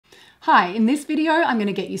Hi, in this video, I'm going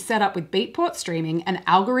to get you set up with Beatport Streaming and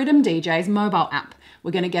Algorithm DJ's mobile app. We're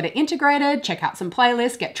going to get it integrated, check out some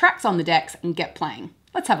playlists, get tracks on the decks, and get playing.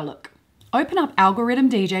 Let's have a look. Open up Algorithm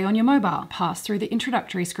DJ on your mobile, pass through the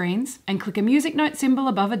introductory screens, and click a music note symbol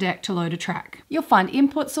above a deck to load a track. You'll find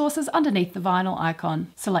input sources underneath the vinyl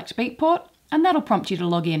icon. Select Beatport, and that'll prompt you to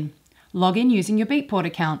log in. Log in using your Beatport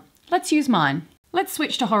account. Let's use mine. Let's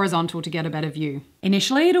switch to horizontal to get a better view.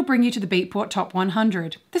 Initially, it'll bring you to the Beatport Top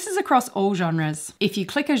 100. This is across all genres. If you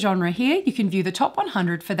click a genre here, you can view the top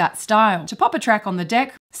 100 for that style. To pop a track on the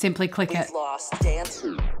deck, simply click it.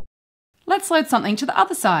 Let's load something to the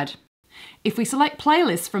other side. If we select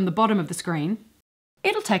playlists from the bottom of the screen,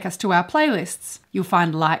 it'll take us to our playlists. You'll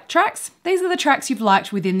find liked tracks. These are the tracks you've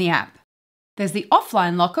liked within the app. There's the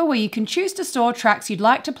offline locker where you can choose to store tracks you'd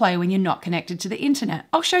like to play when you're not connected to the internet.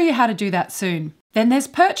 I'll show you how to do that soon. Then there's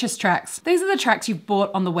purchase tracks. These are the tracks you've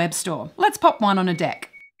bought on the web store. Let's pop one on a deck.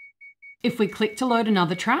 If we click to load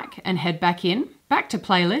another track and head back to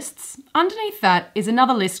playlists, underneath that is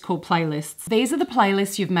another list called playlists. These are the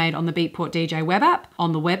playlists you've made on the Beatport DJ web app,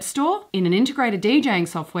 on the web store, in an integrated DJing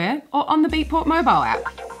software, or on the Beatport mobile app.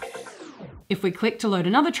 If we click to load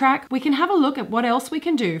another track, we can have a look at what else we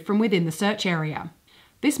can do from within the search area.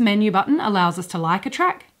 This menu button allows us to like a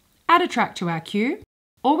track, add a track to our queue,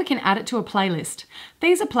 or we can add it to a playlist.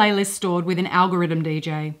 These are playlists stored within Algorithm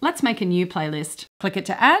DJ. Let's make a new playlist. Click it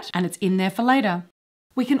to add, and it's in there for later.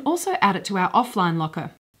 We can also add it to our offline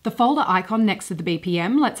locker. The folder icon next to the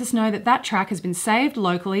BPM lets us know that that track has been saved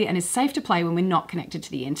locally and is safe to play when we're not connected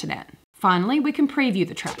to the internet. Finally, we can preview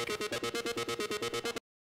the track.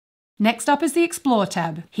 Next up is the Explore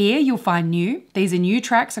tab. Here you'll find new. These are new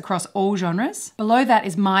tracks across all genres. Below that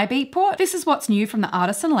is My Beatport. This is what's new from the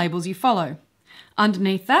artists and labels you follow.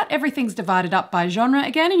 Underneath that, everything's divided up by genre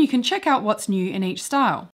again, and you can check out what's new in each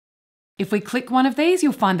style. If we click one of these,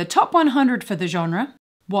 you'll find the top 100 for the genre,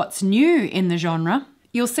 what's new in the genre.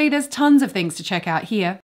 You'll see there's tons of things to check out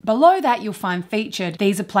here. Below that, you'll find featured.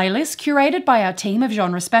 These are playlists curated by our team of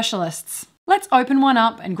genre specialists. Let's open one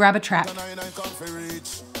up and grab a track.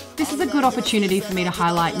 This is a good opportunity for me to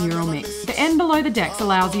highlight neural mix. The end below the decks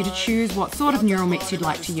allows you to choose what sort of neural mix you'd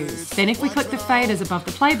like to use. Then if we click the faders above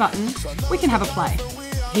the play button, we can have a play.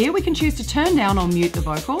 Here we can choose to turn down or mute the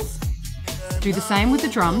vocals. Do the same with the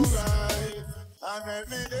drums.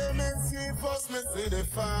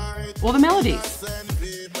 Or the melodies.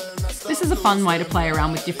 This is a fun way to play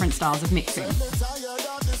around with different styles of mixing.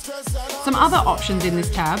 Some other options in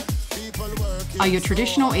this tab are your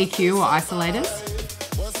traditional EQ or isolators,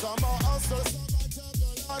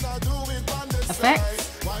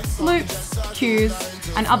 effects, loops, cues,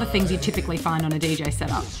 and other things you typically find on a DJ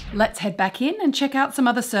setup. Let's head back in and check out some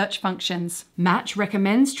other search functions. Match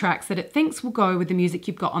recommends tracks that it thinks will go with the music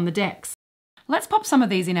you've got on the decks. Let's pop some of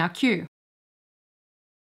these in our queue.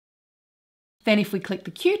 Then if we click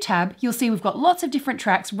the queue tab, you'll see we've got lots of different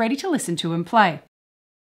tracks ready to listen to and play.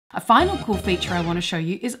 A final cool feature I want to show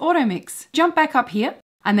you is Auto Mix. Jump back up here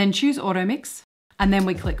and then choose Auto Mix, and then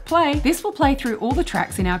we click play. This will play through all the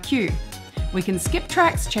tracks in our queue. We can skip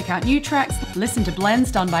tracks, check out new tracks, listen to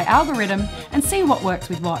blends done by Algorithm, and see what works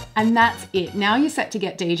with what. And that's it. Now you're set to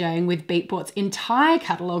get DJing with Beatport's entire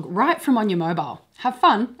catalogue right from on your mobile. Have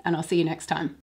fun, and I'll see you next time.